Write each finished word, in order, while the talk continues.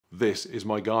This is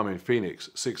my Garmin Fenix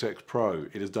 6X Pro.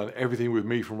 It has done everything with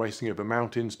me from racing over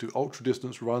mountains to ultra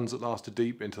distance runs that lasted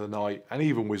deep into the night and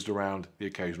even whizzed around the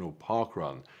occasional park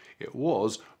run. It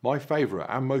was my favourite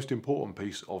and most important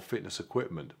piece of fitness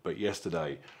equipment, but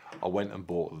yesterday I went and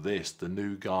bought this, the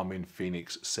new Garmin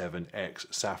Fenix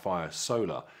 7X Sapphire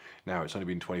Solar. Now it's only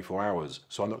been 24 hours,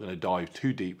 so I'm not going to dive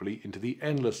too deeply into the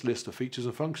endless list of features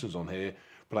and functions on here,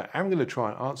 but I am going to try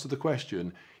and answer the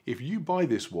question, if you buy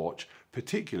this watch,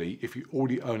 particularly if you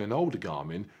already own an older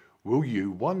Garmin, will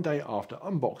you, one day after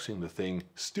unboxing the thing,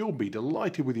 still be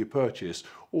delighted with your purchase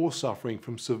or suffering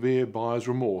from severe buyer's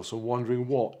remorse and wondering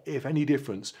what, if any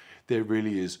difference, there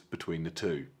really is between the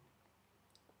two?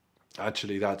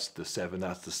 Actually, that's the 7,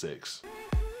 that's the 6.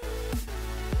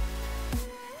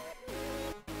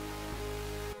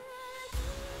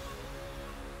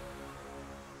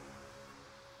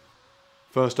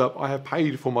 First up, I have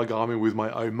paid for my Garmin with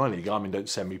my own money. Garmin don't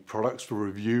send me products for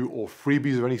review or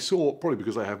freebies of any sort, probably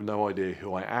because they have no idea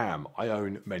who I am. I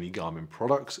own many Garmin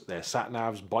products, their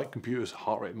sat-navs, bike computers,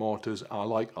 heart rate monitors, and I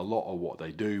like a lot of what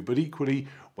they do, but equally,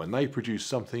 when they produce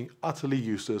something utterly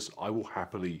useless, I will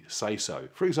happily say so.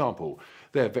 For example,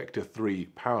 their Vector 3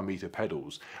 power meter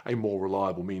pedals. A more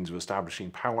reliable means of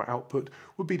establishing power output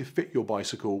would be to fit your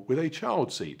bicycle with a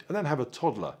child seat and then have a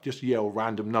toddler just yell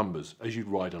random numbers as you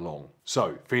ride along.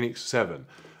 So, Fenix 7.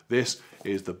 This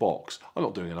is the box. I'm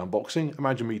not doing an unboxing.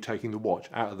 Imagine me taking the watch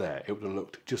out of there. It would have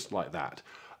looked just like that.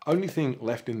 Only thing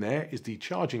left in there is the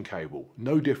charging cable,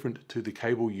 no different to the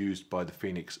cable used by the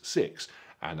Fenix 6,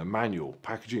 and a manual,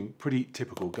 packaging pretty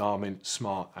typical Garmin,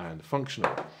 smart and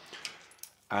functional.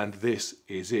 And this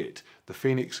is it. The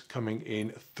Fenix coming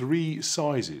in 3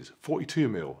 sizes,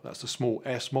 42mm, that's the small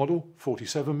S model,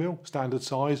 47mm, standard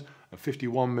size, and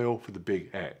 51mm for the big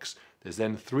X. There's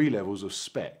then 3 levels of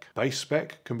spec. Base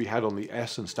spec can be had on the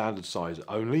S and standard size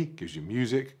only, gives you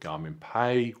music, Garmin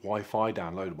Pay, Wi-Fi,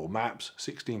 downloadable maps,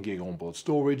 16 gig onboard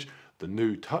storage, the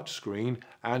new touch screen,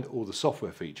 and all the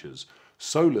software features.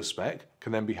 Solar spec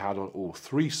can then be had on all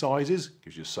 3 sizes,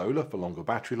 gives you solar for longer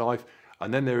battery life,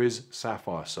 and then there is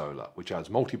Sapphire Solar, which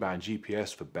adds multi-band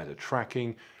GPS for better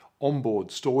tracking, onboard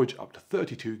storage up to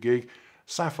 32 gig,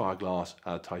 sapphire glass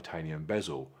and a titanium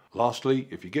bezel. Lastly,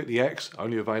 if you get the X,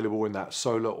 only available in that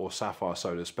solar or Sapphire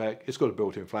Solar spec, it's got a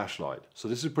built-in flashlight. So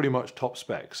this is pretty much top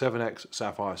spec, 7X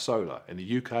Sapphire Solar. In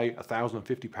the UK,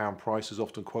 £1,050 price is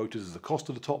often quoted as the cost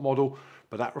of the top model,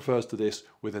 but that refers to this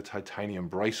with a titanium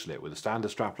bracelet. With a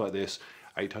standard strap like this,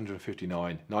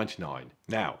 $859.99.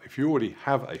 Now, if you already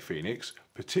have a Fenix,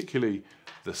 particularly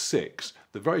the 6,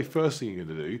 the very first thing you're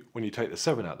going to do when you take the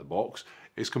 7 out of the box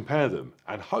is compare them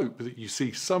and hope that you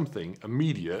see something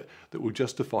immediate that will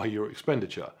justify your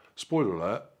expenditure. Spoiler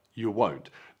alert, you won't.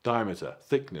 Diameter,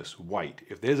 thickness, weight.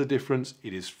 If there's a difference,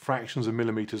 it is fractions of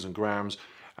millimeters and grams,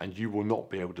 and you will not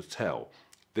be able to tell.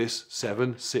 This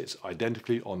 7 sits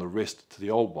identically on the wrist to the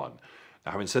old one.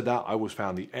 Now, having said that, I always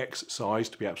found the X size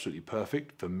to be absolutely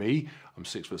perfect for me. I'm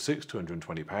 6'6",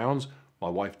 220 pounds. My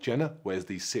wife Jenna wears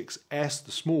the 6S,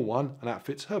 the small one, and that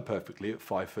fits her perfectly at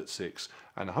 5'6"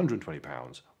 and 120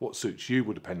 pounds. What suits you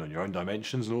will depend on your own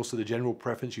dimensions and also the general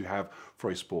preference you have for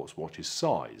a sports watch's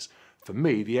size. For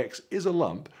me, the X is a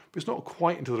lump, but it's not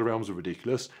quite into the realms of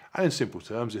ridiculous, and in simple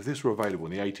terms, if this were available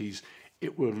in the 80s,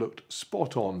 it would have looked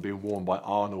spot on being worn by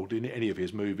Arnold in any of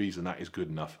his movies, and that is good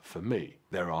enough for me.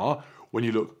 There are, when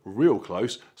you look real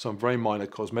close, some very minor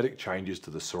cosmetic changes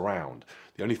to the surround.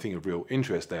 The only thing of real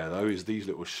interest there though is these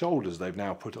little shoulders they've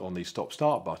now put on the stop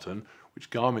start button,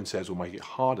 which Garmin says will make it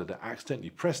harder to accidentally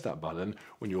press that button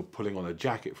when you're pulling on a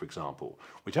jacket, for example,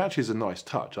 which actually is a nice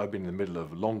touch. I've been in the middle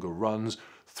of longer runs,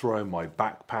 throwing my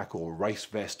backpack or race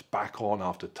vest back on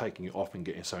after taking it off and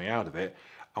getting something out of it,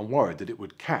 and worried that it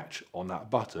would catch on that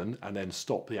button and then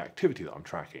stop the activity that I'm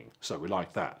tracking. So we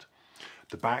like that.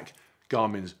 The back,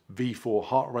 Garmin's V4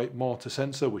 heart rate monitor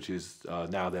sensor, which is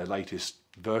now their latest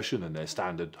version and their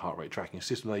standard heart rate tracking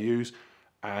system they use,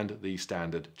 and the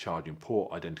standard charging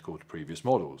port identical to previous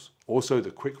models. Also,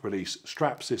 the quick release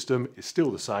strap system is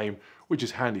still the same, which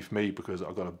is handy for me because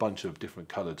I've got a bunch of different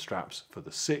coloured straps for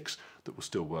the 6 that will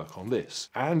still work on this.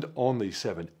 And on the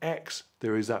 7X,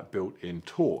 there is that built-in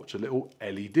torch, a little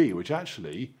LED, which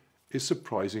actually is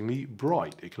surprisingly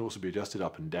bright. It can also be adjusted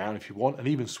up and down if you want, and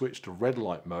even switch to red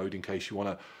light mode in case you want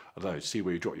to, I don't know, see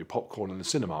where you drop your popcorn in the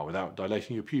cinema without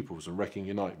dilating your pupils and wrecking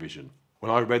your night vision.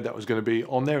 When I read that was going to be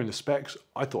on there in the specs,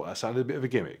 I thought that sounded a bit of a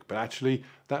gimmick, but actually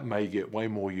that may get way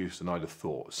more use than I'd have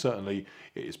thought. Certainly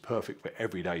it is perfect for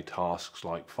everyday tasks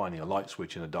like finding a light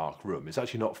switch in a dark room. It's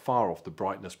actually not far off the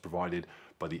brightness provided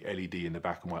by the LED in the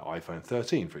back of my iPhone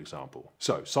 13, for example.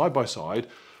 So side by side,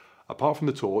 Apart from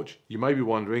the torch, you may be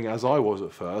wondering, as I was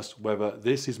at first, whether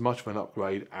this is much of an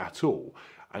upgrade at all.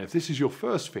 And if this is your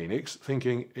first Fenix,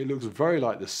 thinking it looks very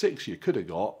like the 6 you could have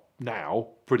got now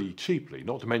pretty cheaply,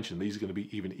 not to mention these are going to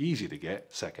be even easier to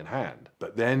get second hand.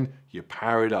 But then you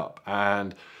power it up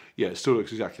and yeah, it still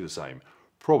looks exactly the same.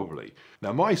 Probably.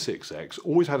 Now my 6X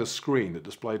always had a screen that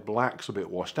displayed blacks a bit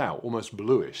washed out, almost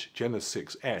bluish. Jenna's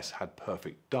 6S had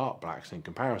perfect dark blacks in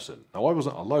comparison. Now I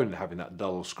wasn't alone in having that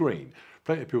dull screen.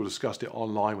 Plenty of people discussed it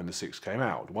online when the 6 came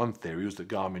out. One theory was that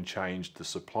Garmin changed the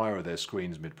supplier of their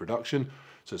screens mid-production,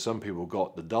 so some people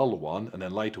got the dull one and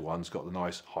then later ones got the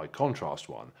nice high contrast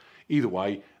one. Either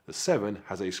way, the 7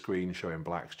 has a screen showing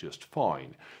blacks just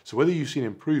fine. So whether you see an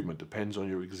improvement depends on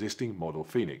your existing model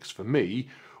Fenix. For me,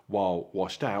 while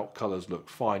washed out, colours look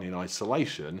fine in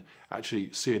isolation,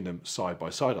 actually seeing them side by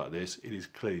side like this, it is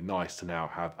clearly nice to now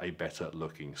have a better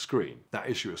looking screen. That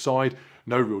issue aside,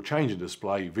 no real change in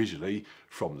display visually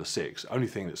from the 6. Only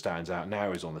thing that stands out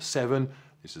now is on the 7.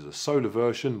 This is a solar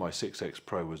version, my 6X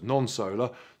Pro was non-solar,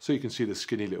 so you can see the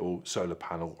skinny little solar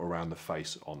panel around the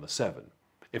face on the 7.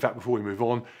 In fact, before we move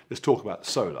on, let's talk about the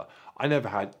solar. I never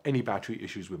had any battery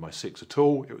issues with my 6 at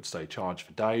all. It would stay charged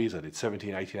for days. I did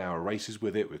 17, 18-hour races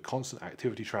with it with constant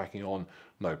activity tracking on,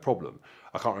 no problem.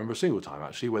 I can't remember a single time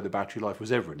actually where the battery life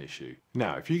was ever an issue.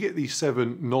 Now, if you get the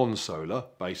 7 non-solar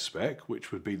base spec,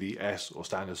 which would be the S or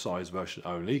standard size version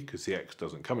only, because the X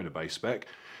doesn't come in a base spec,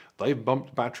 they've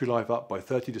bumped battery life up by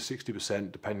 30 to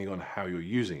 60% depending on how you're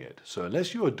using it. So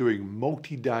unless you are doing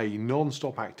multi-day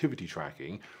non-stop activity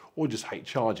tracking, or just hate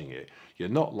charging it, you're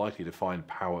not likely to find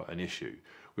power an issue.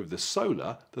 With the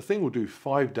solar, the thing will do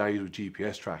 5 days with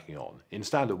GPS tracking on. In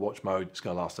standard watch mode, it's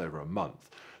going to last over a month.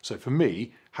 So for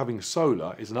me, having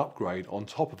solar is an upgrade on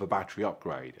top of a battery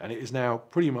upgrade, and it is now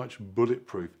pretty much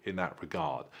bulletproof in that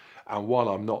regard. And while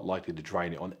I'm not likely to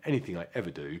drain it on anything I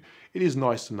ever do, it is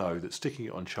nice to know that sticking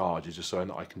it on charge is just something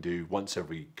that I can do once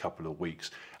every couple of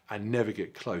weeks and never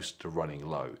get close to running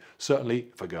low. Certainly,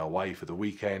 if I go away for the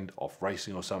weekend, off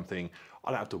racing or something,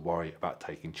 I don't have to worry about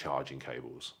taking charging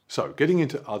cables. So, getting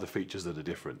into other features that are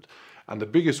different. And the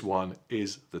biggest one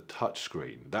is the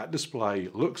touchscreen. That display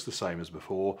looks the same as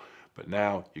before, but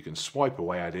now you can swipe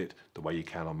away at it the way you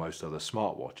can on most other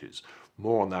smartwatches.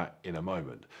 More on that in a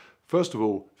moment. First of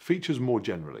all, features more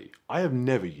generally. I have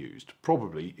never used,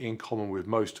 probably in common with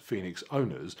most Fenix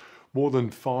owners, more than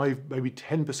 5, maybe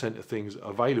 10% of things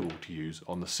available to use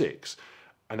on the 6.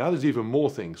 And now there's even more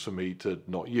things for me to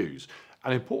not use.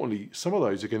 And importantly, some of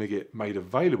those are going to get made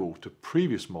available to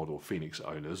previous model Fenix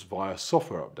owners via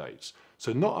software updates.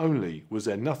 So not only was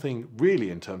there nothing really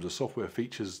in terms of software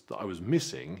features that I was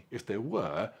missing, if there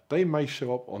were, they may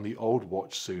show up on the old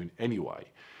watch soon anyway.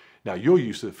 Now, your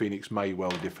use of the Fenix may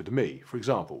well differ to me. For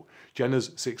example,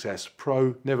 Jenna's 6S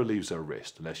Pro never leaves her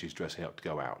wrist unless she's dressing up to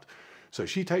go out. So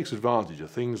she takes advantage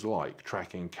of things like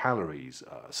tracking calories,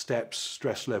 steps,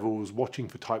 stress levels, watching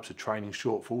for types of training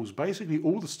shortfalls, basically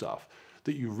all the stuff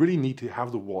that you really need to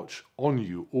have the watch on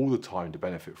you all the time to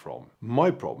benefit from. My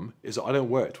problem is that I don't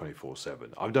wear it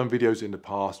 24/7. I've done videos in the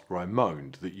past where I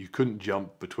moaned that you couldn't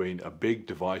jump between a big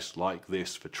device like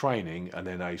this for training and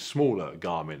then a smaller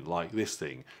Garmin like this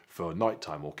thing for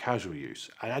nighttime or casual use.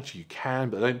 And actually you can,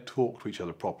 but they don't talk to each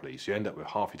other properly, so you end up with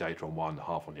half your data on one,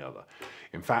 half on the other.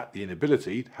 In fact, the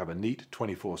inability to have a neat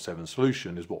 24/7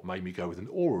 solution is what made me go with an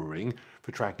Oura Ring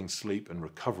for tracking sleep and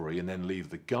recovery and then leave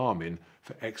the Garmin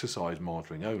for exercise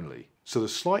monitoring only. So the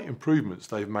slight improvements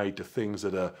they've made to things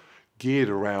that are geared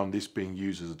around this being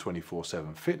used as a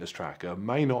 24/7 fitness tracker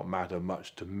may not matter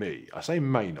much to me. I say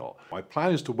may not. My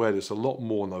plan is to wear this a lot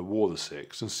more than I wore the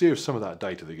 6 and see if some of that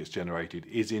data that gets generated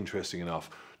is interesting enough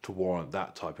to warrant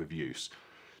that type of use.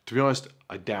 To be honest,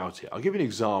 I doubt it. I'll give you an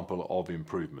example of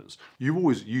improvements. You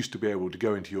always used to be able to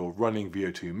go into your running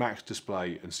VO2 max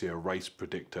display and see a race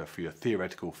predictor for your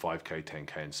theoretical 5K,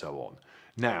 10K and so on.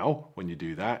 Now, when you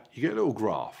do that, you get a little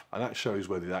graph and that shows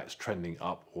whether that's trending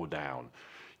up or down.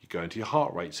 You go into your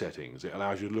heart rate settings. It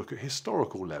allows you to look at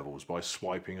historical levels by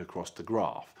swiping across the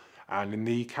graph. And in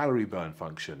the calorie burn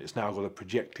function, it's now got a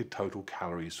projected total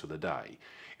calories for the day.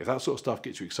 If that sort of stuff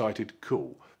gets you excited,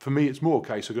 cool. For me, it's more a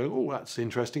case of going, oh, that's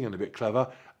interesting and a bit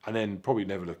clever, and then probably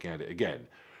never looking at it again.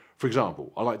 For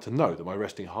example, I like to know that my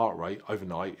resting heart rate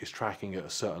overnight is tracking at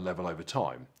a certain level over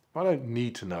time. I don't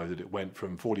need to know that it went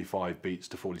from 45 beats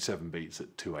to 47 beats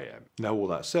at 2 AM. Now, all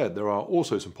that said, there are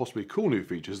also some possibly cool new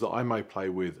features that I may play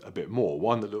with a bit more.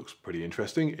 One that looks pretty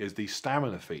interesting is the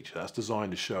stamina feature. That's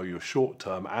designed to show your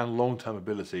short-term and long-term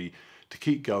ability to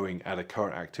keep going at a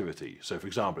current activity. So for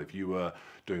example, if you were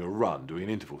doing a run, doing an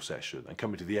interval session, and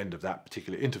coming to the end of that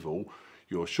particular interval,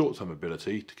 your short-term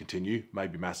ability to continue may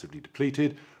be massively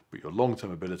depleted, but your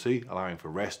long-term ability, allowing for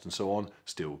rest and so on,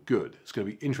 still good. It's going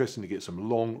to be interesting to get some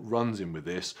long runs in with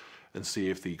this and see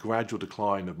if the gradual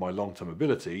decline of my long-term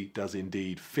ability does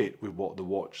indeed fit with what the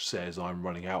watch says I'm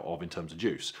running out of in terms of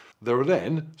juice. There are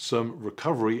then some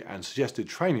recovery and suggested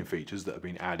training features that have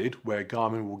been added where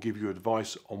Garmin will give you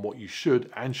advice on what you should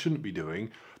and shouldn't be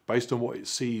doing based on what it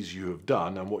sees you have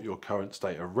done and what your current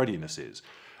state of readiness is.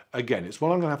 Again, it's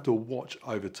one I'm going to have to watch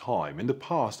over time. In the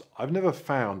past, I've never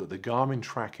found that the Garmin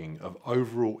tracking of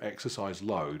overall exercise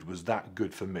load was that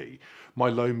good for me. My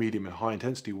low, medium and high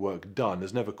intensity work done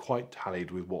has never quite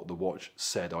tallied with what the watch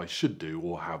said I should do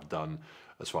or have done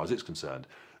as far as it's concerned.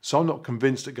 So I'm not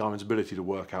convinced at Garmin's ability to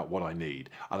work out what I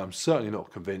need, and I'm certainly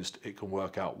not convinced it can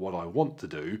work out what I want to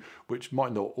do, which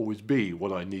might not always be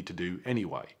what I need to do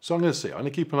anyway. So I'm going to see. I'm going to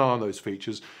keep an eye on those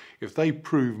features. If they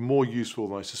prove more useful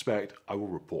than I suspect, I will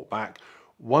report back.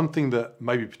 One thing that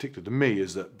may be particular to me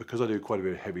is that because I do quite a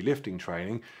bit of heavy lifting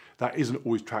training, that isn't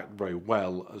always tracked very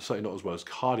well, certainly not as well as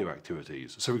cardio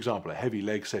activities. So for example, a heavy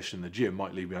leg session in the gym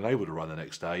might leave me unable to run the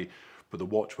next day, but the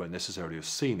watch won't necessarily have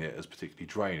seen it as particularly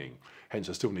draining. Hence,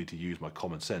 I still need to use my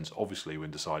common sense, obviously,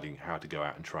 when deciding how to go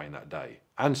out and train that day.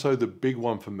 And so the big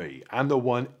one for me, and the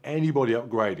one anybody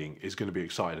upgrading is going to be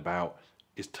excited about,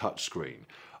 is touchscreen.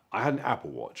 I had an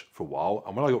Apple Watch for a while,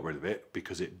 and when I got rid of it,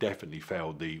 because it definitely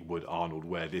failed the would Arnold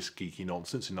wear this geeky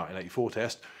nonsense in 1984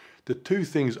 test, the two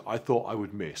things I thought I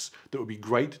would miss that would be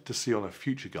great to see on a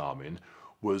future Garmin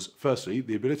was, firstly,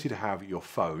 the ability to have your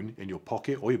phone in your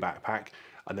pocket or your backpack,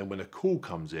 and then when a call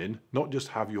comes in, not just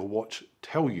have your watch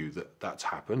tell you that that's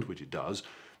happened, which it does,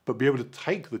 but be able to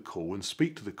take the call and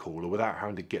speak to the caller without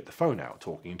having to get the phone out,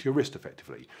 talking into your wrist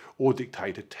effectively, or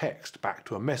dictate a text back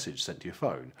to a message sent to your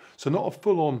phone. So not a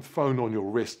full-on phone on your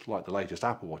wrist like the latest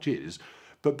Apple Watch is,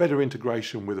 but better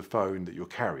integration with a phone that you're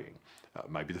carrying,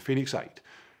 maybe the Fenix 8.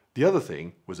 The other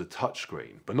thing was a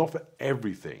touchscreen, but not for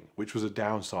everything, which was a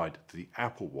downside to the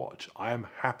Apple Watch. I am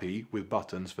happy with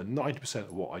buttons for 90%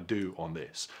 of what I do on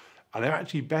this. And they're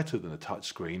actually better than a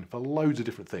touchscreen for loads of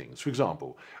different things. For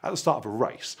example, at the start of a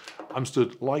race, I'm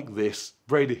stood like this,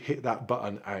 ready to hit that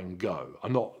button and go.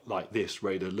 I'm not like this,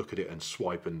 ready to look at it and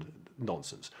swipe and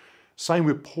nonsense. Same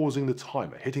with pausing the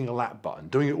timer, hitting a lap button,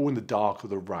 doing it all in the dark or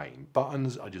the rain.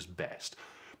 Buttons are just best.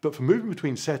 But for moving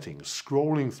between settings,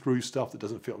 scrolling through stuff that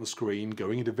doesn't fit on the screen,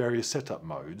 going into various setup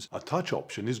modes, a touch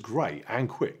option is great and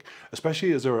quick,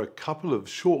 especially as there are a couple of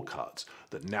shortcuts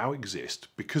that now exist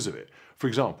because of it. For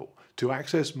example, to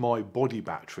access my body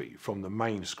battery from the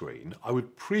main screen, I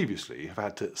would previously have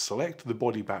had to select the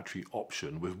body battery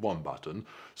option with one button,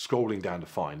 scrolling down to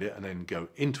find it, and then go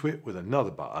into it with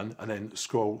another button, and then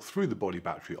scroll through the body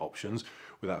battery options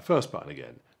with that first button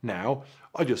again. Now,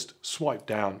 I just swipe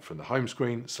down from the home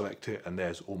screen, select it, and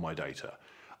there's all my data.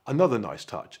 Another nice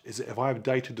touch is that if I have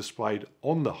data displayed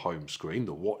on the home screen,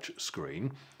 the watch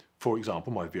screen, for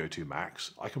example, my VO2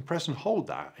 max, I can press and hold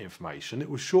that information. It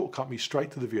will shortcut me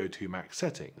straight to the VO2 max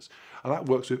settings. And that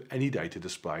works with any data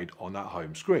displayed on that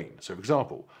home screen. So for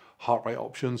example, heart rate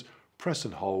options, press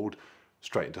and hold,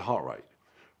 straight into heart rate.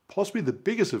 Possibly the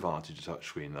biggest advantage of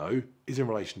touchscreen though is in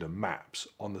relation to maps.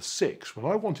 On the 6,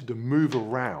 when I wanted to move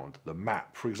around the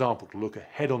map, for example, to look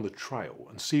ahead on the trail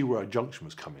and see where a junction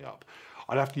was coming up,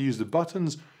 I'd have to use the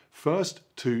buttons first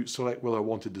to select whether I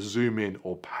wanted to zoom in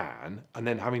or pan, and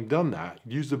then having done that,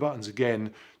 use the buttons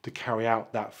again to carry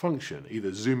out that function,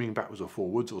 either zooming backwards or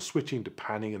forwards or switching to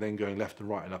panning and then going left and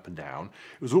right and up and down.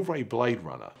 It was all very Blade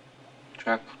Runner.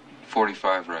 Track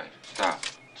 45 right, stop,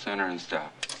 center and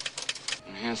stop.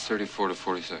 Enhance 34 to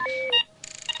 46.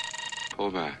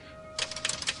 Pull back.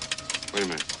 Wait a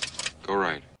minute, go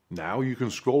right. Now you can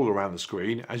scroll around the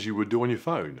screen as you would do on your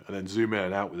phone and then zoom in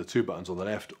and out with the two buttons on the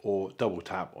left or double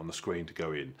tap on the screen to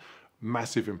go in.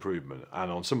 Massive improvement. And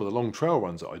on some of the long trail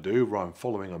runs that I do where I'm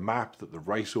following a map that the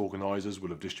race organisers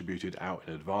will have distributed out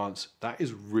in advance, that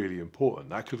is really important.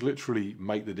 That could literally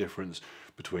make the difference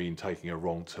between taking a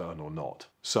wrong turn or not.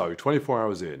 So 24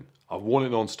 hours in, I've worn it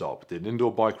non-stop. Did an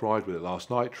indoor bike ride with it last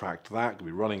night, tracked that, could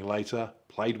be running later,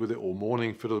 played with it all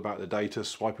morning, fiddled about the data,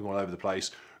 swiping all over the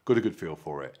place. Got a good feel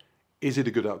for it. Is it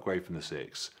a good upgrade from the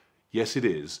 6? Yes, it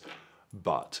is,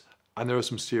 but, and there are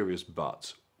some serious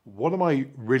buts. What am I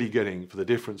really getting for the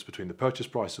difference between the purchase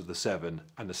price of the 7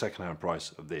 and the second-hand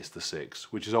price of this, the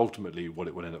 6, which is ultimately what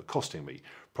it would end up costing me,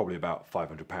 probably about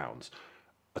 £500.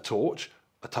 A torch,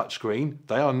 a touchscreen,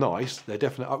 they are nice, they're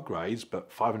definite upgrades,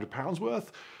 but £500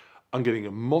 worth? I'm getting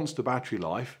a monster battery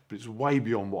life, but it's way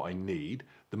beyond what I need.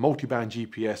 The multi-band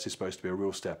GPS is supposed to be a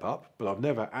real step up, but I've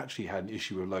never actually had an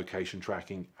issue with location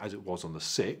tracking as it was on the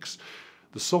 6.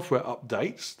 The software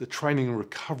updates, the training and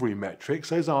recovery metrics,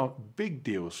 those aren't big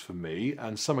deals for me,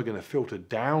 and some are going to filter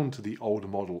down to the older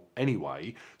model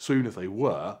anyway, so even if they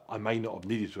were, I may not have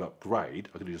needed to upgrade.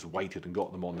 I could have just waited and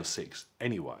got them on the 6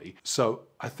 anyway. So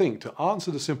I think to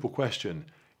answer the simple question,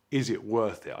 is it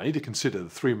worth it? I need to consider the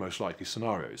 3 most likely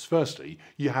scenarios. Firstly,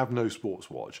 you have no sports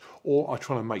watch, or are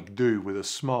trying to make do with a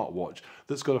smartwatch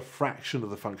that's got a fraction of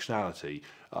the functionality,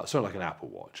 something like an Apple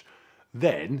Watch.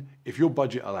 Then, if your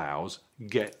budget allows,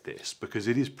 get this, because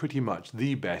it is pretty much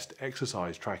the best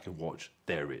exercise tracking watch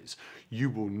there is. You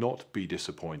will not be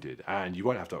disappointed, and you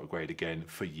won't have to upgrade again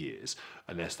for years,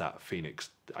 unless that Fenix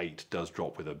 8 does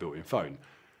drop with a built-in phone.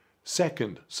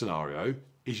 Second scenario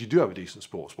is you do have a decent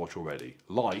sports watch already,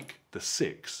 like the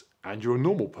 6, and you're a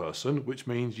normal person, which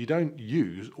means you don't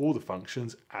use all the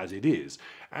functions as it is,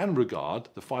 and regard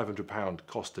the £500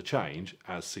 cost to change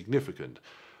as significant.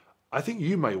 I think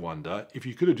you may wonder if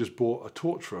you could have just bought a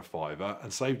torch for a £5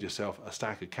 and saved yourself a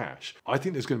stack of cash. I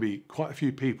think there's going to be quite a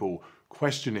few people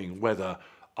questioning whether,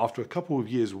 after a couple of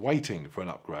years waiting for an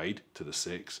upgrade to the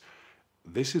 6,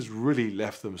 this has really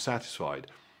left them satisfied.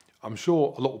 I'm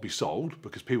sure a lot will be sold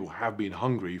because people have been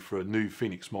hungry for a new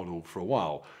Fenix model for a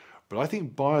while, but I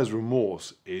think buyer's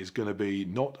remorse is going to be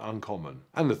not uncommon.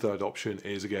 And the third option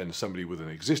is, again, somebody with an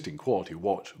existing quality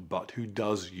watch, but who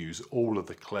does use all of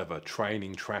the clever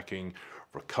training, tracking,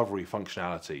 recovery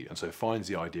functionality, and so finds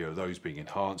the idea of those being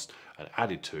enhanced and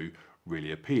added to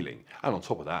really appealing. And on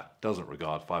top of that, doesn't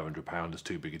regard £500 as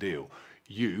too big a deal.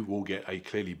 You will get a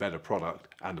clearly better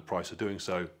product, and the price of doing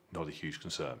so, not a huge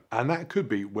concern. And that could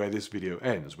be where this video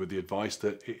ends, with the advice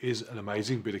that it is an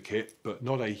amazing bit of kit, but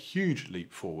not a huge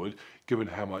leap forward given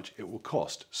how much it will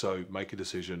cost. So make a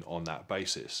decision on that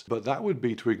basis. But that would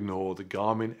be to ignore the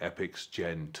Garmin Epix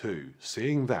Gen 2.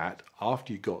 Seeing that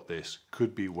after you got this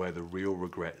could be where the real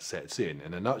regret sets in.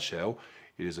 In a nutshell,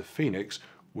 it is a Fenix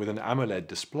with an AMOLED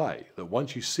display that,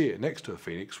 once you see it next to a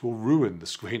Fenix, will ruin the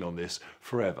screen on this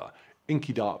forever.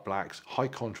 Inky dark blacks, high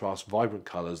contrast, vibrant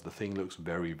colours, the thing looks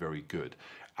very, very good.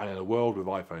 And in a world with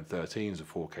iPhone 13s and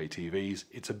 4K TVs,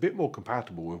 it's a bit more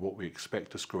compatible with what we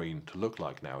expect a screen to look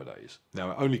like nowadays.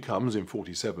 Now, it only comes in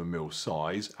 47mm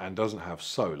size and doesn't have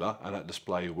solar, and that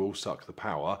display will suck the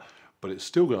power, but it's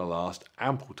still going to last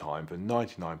ample time for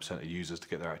 99% of users to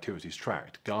get their activities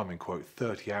tracked. Garmin quote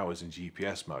 30 hours in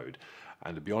GPS mode.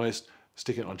 And to be honest,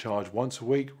 sticking it on charge once a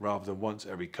week rather than once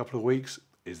every couple of weeks,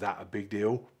 is that a big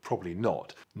deal? Probably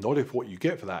not. Not if what you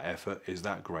get for that effort is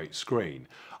that great screen.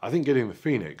 I think getting the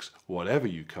Fenix, whatever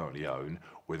you currently own,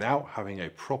 without having a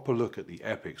proper look at the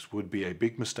Epix would be a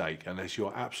big mistake unless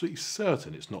you're absolutely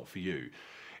certain it's not for you.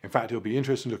 In fact, it'll be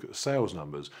interesting to look at the sales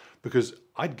numbers, because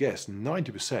I'd guess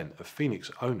 90% of Fenix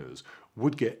owners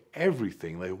would get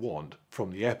everything they want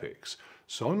from the Epix.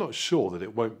 So I'm not sure that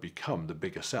it won't become the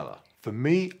bigger seller. For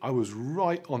me, I was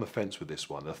right on the fence with this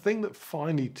one. The thing that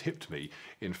finally tipped me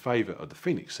in favour of the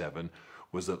Fenix 7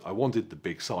 was that I wanted the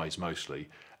big size mostly,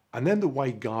 and then the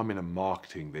way Garmin are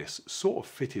marketing this sort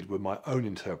of fitted with my own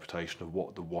interpretation of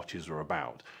what the watches are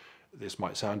about. This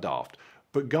might sound daft,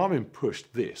 but Garmin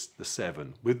pushed this, the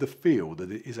 7, with the feel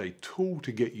that it is a tool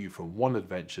to get you from one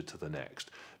adventure to the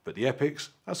next. But the Epix,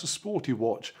 that's a sporty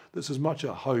watch that's as much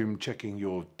at home checking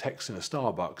your text in a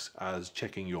Starbucks as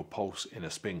checking your pulse in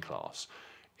a spin class.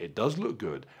 It does look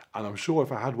good, and I'm sure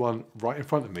if I had one right in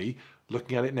front of me,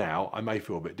 looking at it now, I may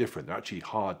feel a bit different. They're actually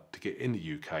hard to get in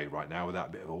the UK right now without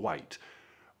a bit of a wait.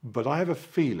 But I have a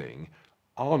feeling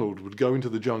Arnold would go into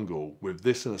the jungle with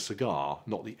this and a cigar,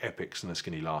 not the Epix and a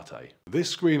skinny latte. This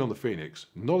screen on the Fenix,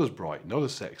 not as bright, not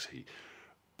as sexy,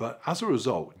 but as a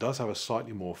result, does have a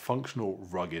slightly more functional,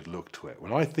 rugged look to it.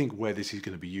 When I think where this is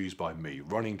going to be used by me,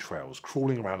 running trails,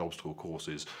 crawling around obstacle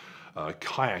courses,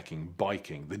 kayaking,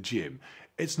 biking, the gym,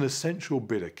 it's an essential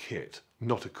bit of kit,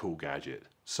 not a cool gadget.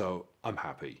 So I'm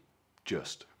happy.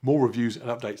 Just. More reviews and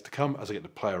updates to come as I get to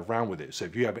play around with it. So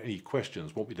if you have any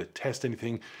questions, want me to test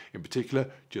anything in particular,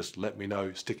 just let me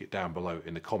know, stick it down below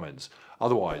in the comments.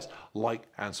 Otherwise, like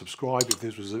and subscribe if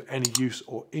this was of any use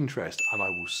or interest, and I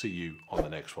will see you on the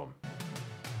next one.